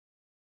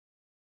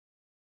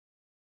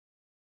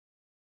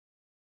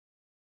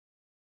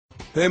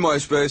Hey,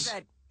 MySpace.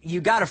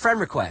 You got a friend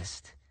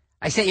request.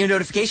 I sent you a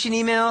notification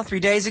email 3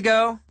 days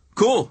ago.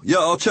 Cool. Yeah,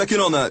 I'll check in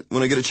on that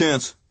when I get a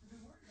chance.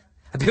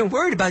 I've been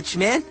worried about you,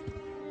 man.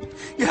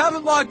 You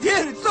haven't logged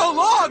in so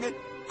long.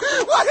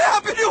 What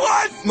happened to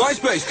us?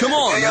 MySpace, come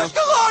on. I used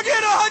to log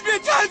in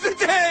 100 times a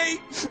day.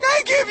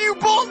 I give you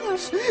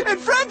bulletins and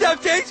friend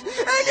updates,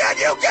 and yet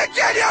you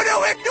continue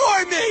to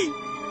ignore me.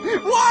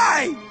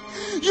 Why?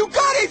 You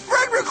got a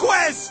friend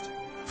request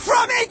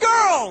from a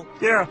girl.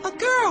 Yeah. A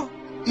girl.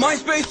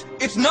 MySpace,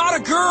 it's not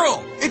a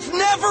girl. It's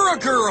never a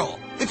girl.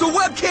 It's a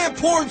webcam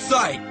porn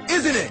site,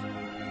 isn't it?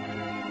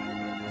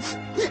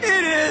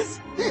 It is.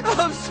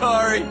 I'm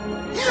sorry.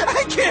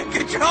 I can't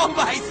control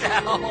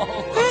myself.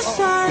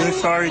 We're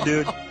sorry,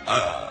 dude.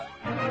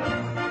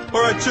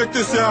 Alright, check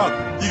this out.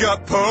 You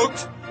got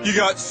poked, you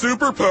got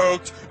super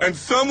poked, and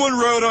someone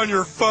wrote on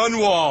your fun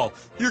wall.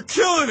 You're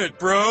killing it,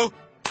 bro.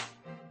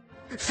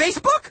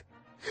 Facebook?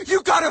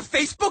 You got a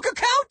Facebook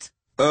account?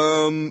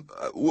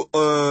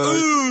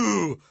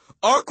 Ooh,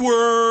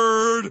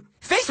 awkward.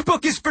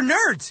 Facebook is for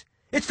nerds.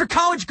 It's for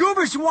college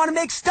goobers who want to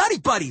make study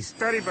buddies.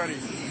 Study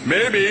buddies.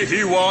 Maybe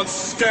he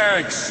wants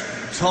skanks.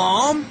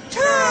 Tom?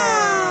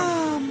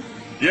 Tom!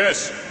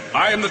 Yes,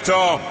 I am the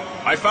Tom.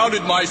 I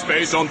founded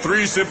MySpace on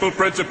 3 simple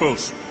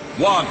principles.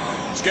 1.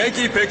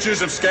 Skanky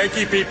pictures of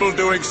skanky people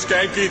doing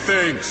skanky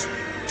things.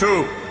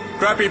 2.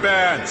 Crappy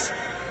bands.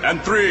 And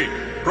 3.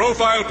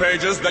 Profile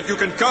pages that you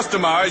can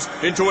customize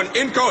into an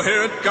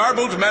incoherent,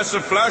 garbled mess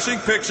of flashing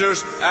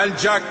pictures and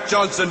Jack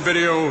Johnson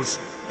videos.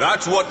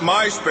 That's what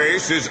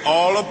MySpace is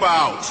all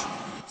about.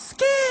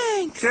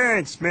 Skanks!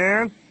 Thanks,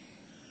 man.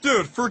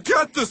 Dude,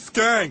 forget the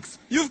skanks.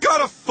 You've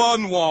got a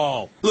fun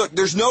wall. Look,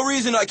 there's no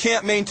reason I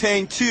can't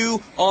maintain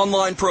 2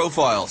 online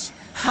profiles.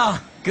 Huh,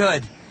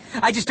 good.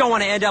 I just don't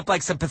want to end up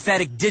like some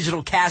pathetic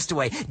digital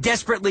castaway,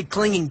 desperately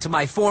clinging to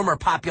my former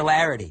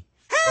popularity.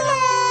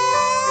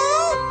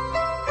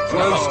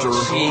 Friendster.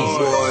 Oh, jeez.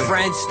 Boy.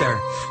 Friendster.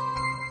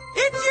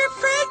 It's your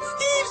friend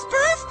Steve's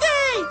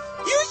birthday!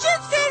 You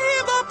should send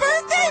him a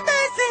birthday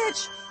message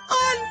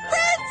on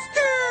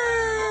Friendster!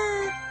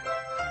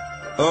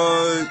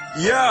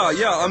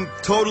 Yeah, I'm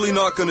totally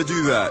not gonna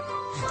do that.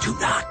 Do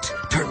not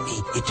turn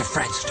me into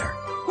Friendster.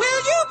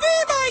 Will you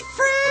be my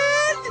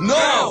friend?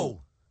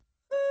 No!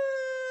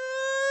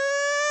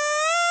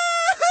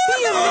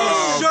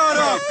 Shut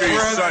up, be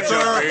such a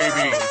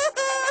baby.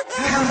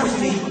 Come with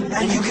me,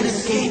 and you can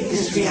escape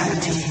this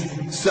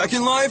reality.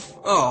 Second Life?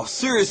 Oh,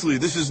 seriously,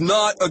 this is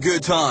not a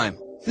good time.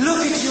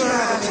 Look at your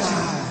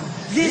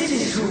avatar. This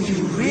is who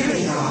you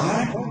really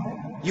are.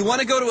 You want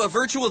to go to a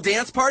virtual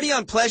dance party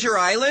on Pleasure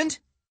Island?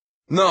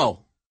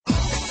 No.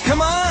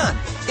 Come on!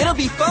 It'll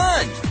be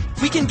fun!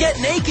 We can get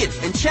naked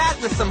and chat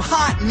with some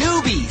hot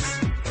newbies!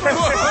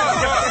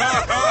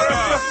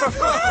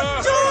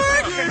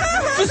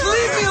 Just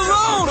leave me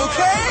alone,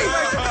 okay?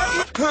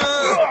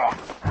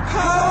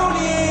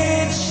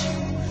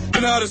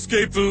 Cannot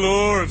escape the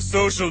lure of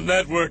social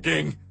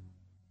networking.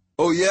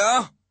 Oh,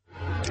 yeah?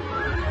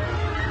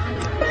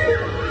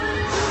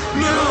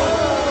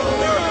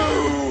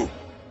 No!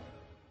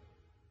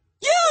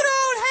 You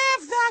don't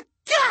have the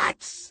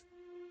guts!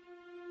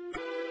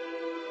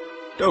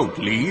 Don't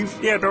leave.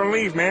 Yeah, don't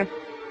leave, man.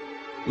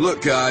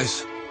 Look,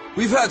 guys,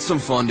 we've had some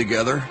fun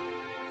together.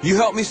 You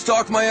helped me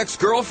stalk my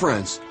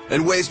ex-girlfriends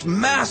and waste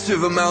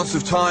massive amounts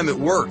of time at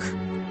work.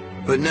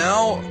 But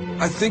now,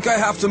 I think I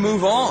have to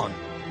move on.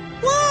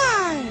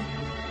 Why?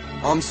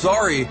 I'm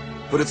sorry,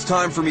 but it's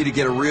time for me to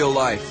get a real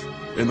life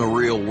in the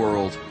real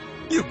world.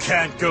 You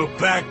can't go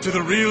back to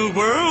the real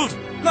world.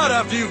 Not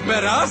after you've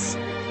met us.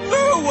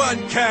 No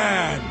one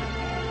can.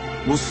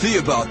 We'll see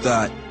about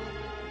that.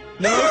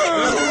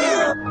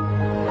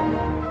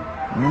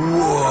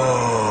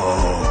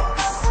 Whoa.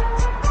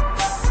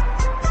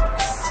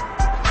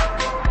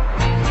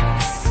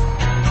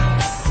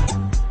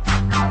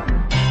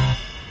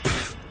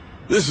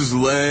 This is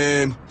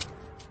lame.